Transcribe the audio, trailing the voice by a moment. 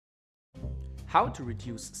How to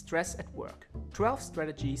reduce stress at work. 12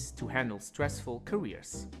 strategies to handle stressful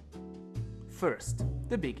careers. First,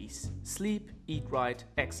 the biggies. Sleep, eat right,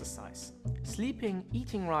 exercise. Sleeping,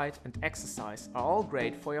 eating right and exercise are all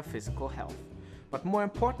great for your physical health. But more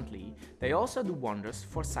importantly, they also do wonders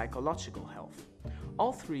for psychological health.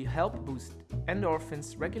 All three help boost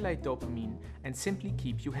endorphins, regulate dopamine and simply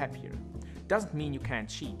keep you happier. Doesn't mean you can't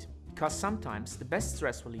cheat, because sometimes the best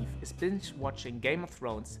stress relief is binge watching Game of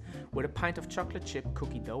Thrones with a pint of chocolate chip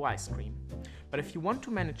cookie dough ice cream. But if you want to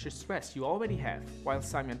manage the stress you already have, while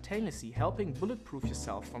simultaneously helping bulletproof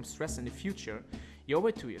yourself from stress in the future, you owe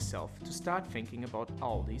it to yourself to start thinking about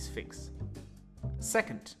all these things.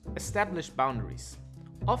 Second, establish boundaries.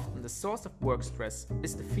 Often the source of work stress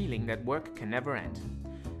is the feeling that work can never end.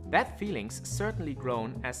 That feeling's certainly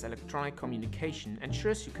grown as electronic communication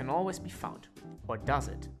ensures you can always be found. Or does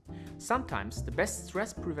it? Sometimes the best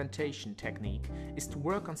stress prevention technique is to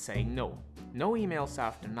work on saying no. No emails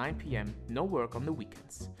after 9 p.m, no work on the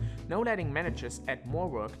weekends. No letting managers add more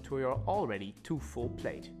work to your already too full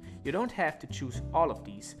plate. You don't have to choose all of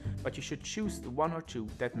these, but you should choose the one or two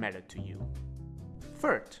that matter to you.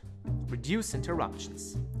 Third, reduce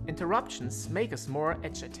interruptions. Interruptions make us more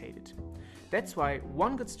agitated. That's why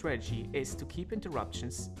one good strategy is to keep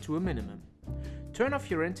interruptions to a minimum. Turn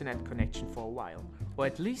off your internet connection for a while, or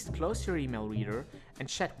at least close your email reader and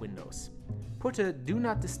chat windows. Put a do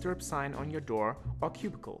not disturb sign on your door or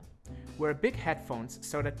cubicle. Wear big headphones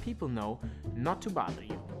so that people know not to bother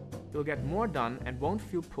you. You'll get more done and won't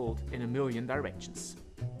feel pulled in a million directions.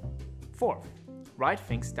 Fourth, write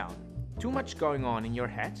things down. Too much going on in your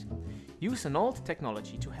head? Use an old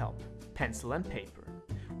technology to help, pencil and paper.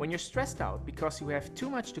 When you're stressed out because you have too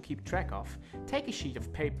much to keep track of, take a sheet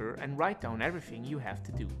of paper and write down everything you have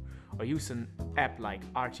to do, or use an app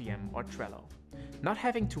like RTM or Trello. Not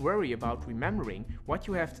having to worry about remembering what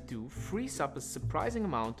you have to do frees up a surprising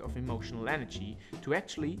amount of emotional energy to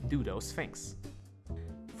actually do those things.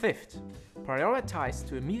 Fifth, prioritize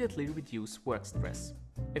to immediately reduce work stress.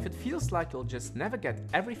 If it feels like you'll just never get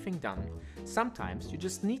everything done, sometimes you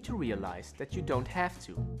just need to realize that you don't have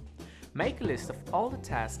to. Make a list of all the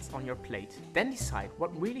tasks on your plate, then decide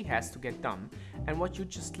what really has to get done and what you'd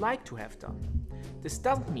just like to have done. This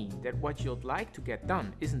doesn't mean that what you'd like to get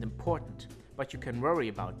done isn't important, but you can worry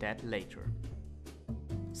about that later.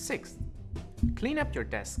 Sixth, clean up your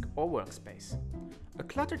desk or workspace. A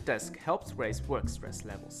cluttered desk helps raise work stress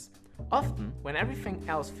levels. Often, when everything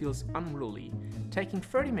else feels unruly, taking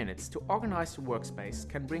 30 minutes to organize your workspace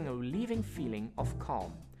can bring a relieving feeling of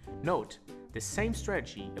calm. Note, the same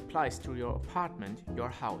strategy applies to your apartment, your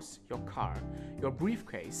house, your car, your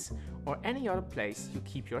briefcase, or any other place you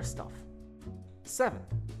keep your stuff. 7.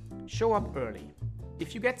 Show up early.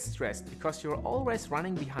 If you get stressed because you're always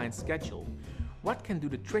running behind schedule, what can do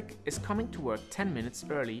the trick is coming to work 10 minutes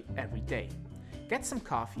early every day. Get some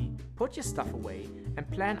coffee, put your stuff away,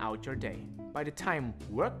 and plan out your day. By the time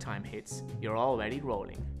work time hits, you're already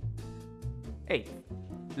rolling. 8.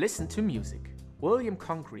 Listen to music. William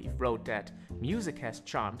Congreve wrote that music has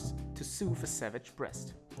charms to soothe a savage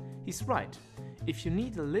breast. He's right. If you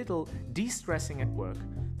need a little de-stressing at work,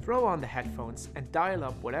 throw on the headphones and dial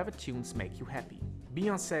up whatever tunes make you happy.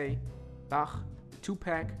 Beyoncé, Bach,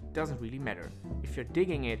 Tupac, doesn't really matter. If you're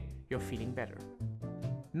digging it, you're feeling better.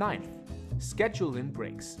 9th, schedule in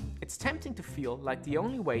breaks. It's tempting to feel like the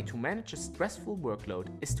only way to manage a stressful workload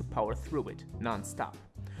is to power through it non-stop.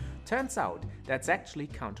 Turns out that's actually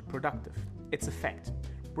counterproductive. It's a fact.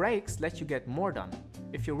 Breaks let you get more done.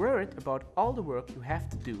 If you're worried about all the work you have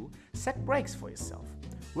to do, set breaks for yourself.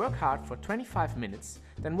 Work hard for 25 minutes,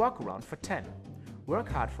 then walk around for 10. Work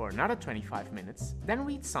hard for another 25 minutes, then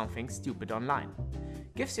read something stupid online.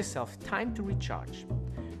 Gives yourself time to recharge.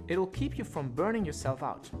 It'll keep you from burning yourself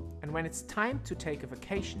out. And when it's time to take a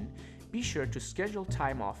vacation, be sure to schedule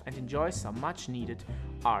time off and enjoy some much needed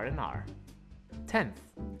R&R. 10th,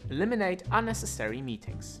 eliminate unnecessary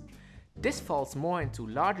meetings. This falls more into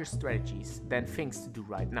larger strategies than things to do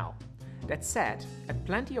right now. That said, at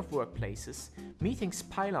plenty of workplaces, meetings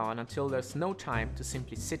pile on until there's no time to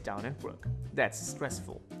simply sit down and work. That's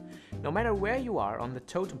stressful. No matter where you are on the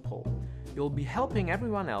totem pole, you'll be helping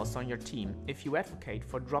everyone else on your team if you advocate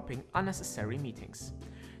for dropping unnecessary meetings.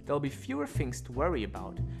 There'll be fewer things to worry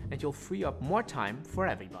about and you'll free up more time for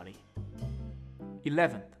everybody.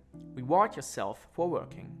 11th, reward yourself for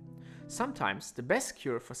working. Sometimes the best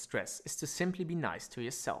cure for stress is to simply be nice to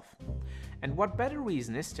yourself. And what better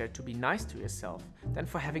reason is there to be nice to yourself than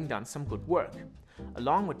for having done some good work?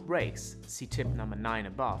 Along with breaks, see tip number 9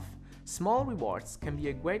 above, small rewards can be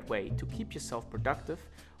a great way to keep yourself productive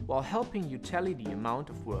while helping you tally the amount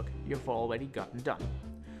of work you've already gotten done.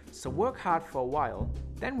 So work hard for a while,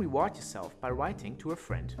 then reward yourself by writing to a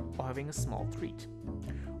friend or having a small treat.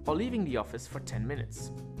 Or leaving the office for 10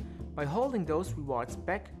 minutes. By holding those rewards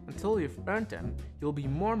back until you've earned them, you'll be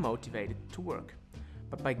more motivated to work.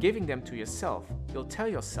 But by giving them to yourself, you'll tell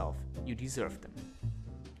yourself you deserve them.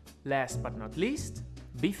 Last but not least,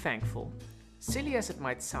 be thankful. Silly as it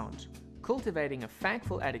might sound, cultivating a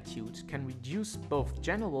thankful attitude can reduce both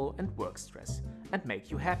general and work stress and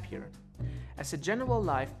make you happier. As a general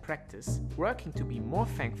life practice, working to be more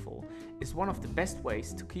thankful is one of the best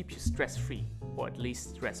ways to keep you stress-free, or at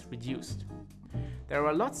least stress-reduced. There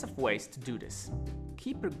are lots of ways to do this.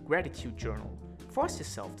 Keep a gratitude journal. Force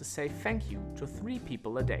yourself to say thank you to 3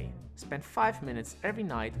 people a day. Spend 5 minutes every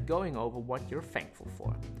night going over what you're thankful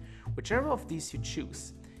for. Whichever of these you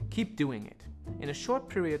choose, keep doing it. In a short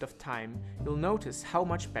period of time, you'll notice how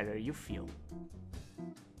much better you feel.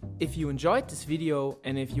 If you enjoyed this video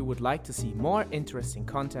and if you would like to see more interesting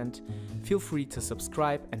content, feel free to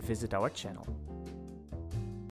subscribe and visit our channel.